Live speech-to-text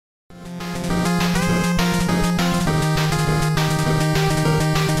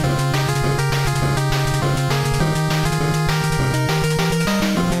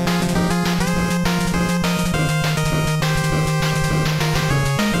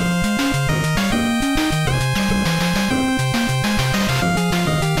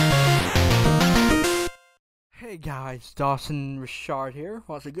guys, Dawson Richard here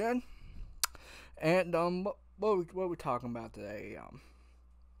once again, and what are we talking about today?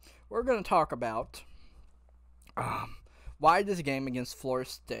 We're gonna talk about um why this game against Florida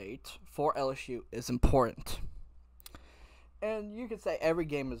State for LSU is important. And you could say every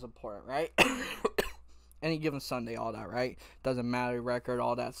game is important, right? Any given Sunday, all that, right? Doesn't matter record,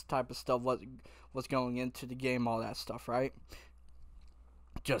 all that type of stuff. What's going into the game, all that stuff, right?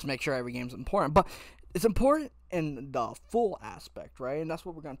 Just make sure every game's important, but it's important in the full aspect, right? And that's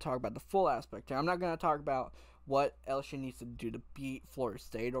what we're going to talk about, the full aspect here. I'm not going to talk about what LSU needs to do to beat Florida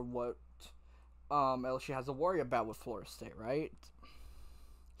State or what LSU has to worry about with Florida State, right?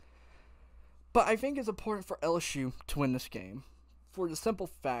 But I think it's important for LSU to win this game for the simple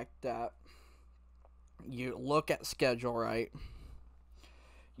fact that you look at schedule, right?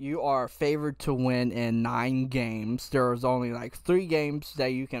 You are favored to win in 9 games. There's only like 3 games that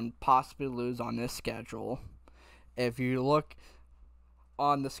you can possibly lose on this schedule. If you look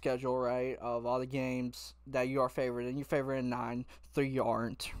on the schedule, right, of all the games that you are favored in, you're favored in 9, 3 you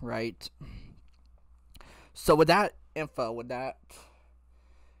aren't, right? So with that info, with that,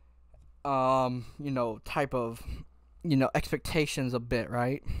 type of, expectations a bit,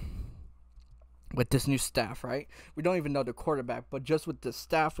 right? With this new staff, right? We don't even know the quarterback, but just with the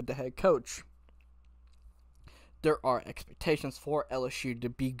staff, with the head coach, there are expectations for LSU to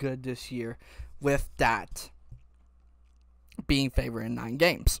be good this year with that being favored in 9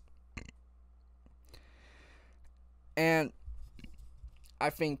 games. And I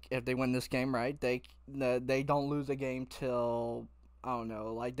think if they win this game, right, they don't lose a game till, I don't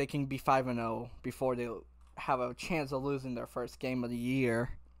know, like they can be 5-0 before they have a chance of losing their first game of the year.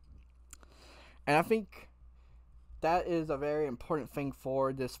 And I think that is a very important thing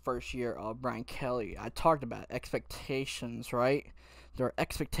for this first year of Brian Kelly. I talked about expectations, right? There are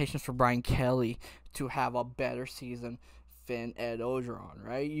expectations for Brian Kelly to have a better season than Ed Orgeron,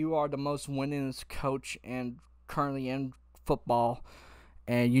 right? You are the most winningest coach and currently in football,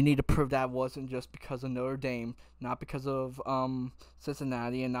 and you need to prove that wasn't just because of Notre Dame, not because of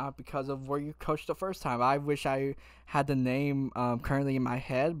Cincinnati, and not because of where you coached the first time. I wish I had the name currently in my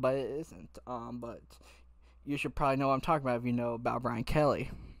head, but it isn't. But you should probably know what I'm talking about if you know about Brian Kelly.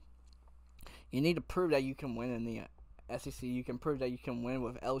 You need to prove that you can win in the SEC. You can prove that you can win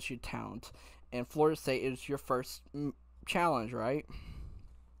with LSU talent. And Florida State is your first challenge, right?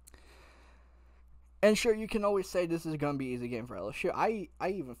 And sure, you can always say this is going to be an easy game for LSU. I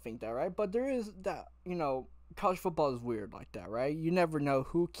even think that, right? But there is that, college football is weird like that, right? You never know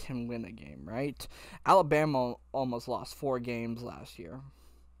who can win a game, right? Alabama almost lost 4 games last year.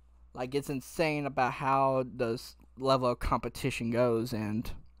 Like, it's insane about how the level of competition goes,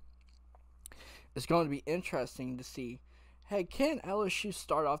 and it's going to be interesting to see, hey, can LSU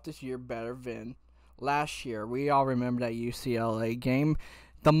start off this year better than last year? We all remember that UCLA game.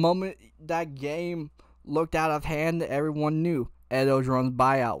 The moment that game looked out of hand, everyone knew Ed Orgeron's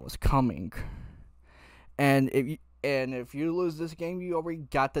buyout was coming. And if you lose this game, you already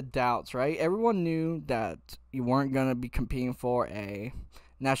got the doubts, right? Everyone knew that you weren't going to be competing for a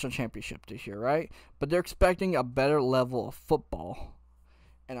national championship this year, right? But they're expecting a better level of football.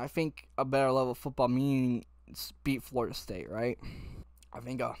 And I think a better level of football means beat Florida State, right? I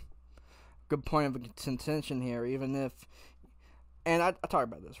think a good point of contention here, even if, and I talked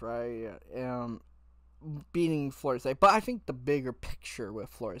about this, right? Beating Florida State. But I think the bigger picture with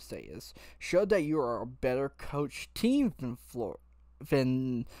Florida State is show that you are a better coach team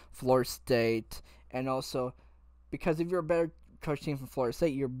than Florida State. And also, because if you're a better coach team from Florida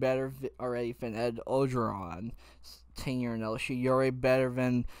State, you're better already than Ed Orgeron's tenure in LSU. You're already better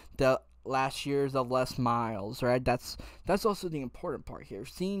than the last years of Les Miles, right? That's also the important part here.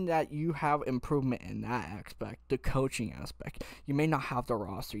 Seeing that you have improvement in that aspect, the coaching aspect. You may not have the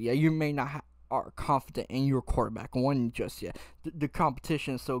roster yet. You may not are confident in your quarterback winning just yet. The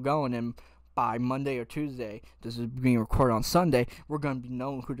competition is still going, and by Monday or Tuesday, this is being recorded on Sunday, we're going to be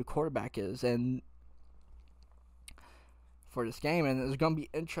knowing who the quarterback is and for this game, and it's going to be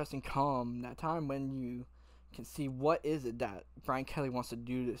interesting come that time when you can see what is it that Brian Kelly wants to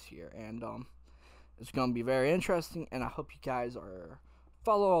do this year, and it's going to be very interesting, and I hope you guys are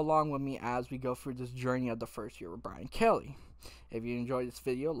follow along with me as we go through this journey of the first year with Brian Kelly. If you enjoyed this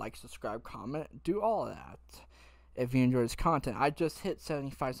video, like, subscribe, comment, do all of that. If you enjoy this content, I just hit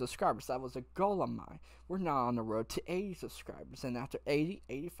 75 subscribers. That was a goal of mine. We're now on the road to 80 subscribers, and after 80,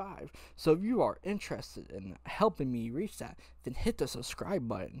 85. So if you are interested in helping me reach that, then hit the subscribe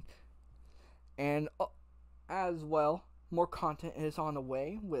button. And as well, more content is on the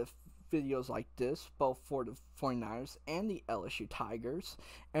way with videos like this, both for the 49ers and the LSU Tigers.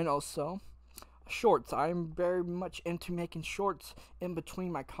 And also, shorts. I'm very much into making shorts in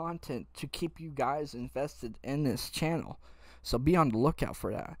between my content to keep you guys invested in this channel. So be on the lookout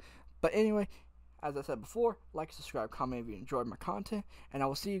for that. But anyway, as I said before, like, subscribe, comment if you enjoyed my content, and I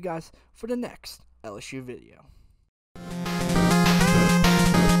will see you guys for the next LSU video.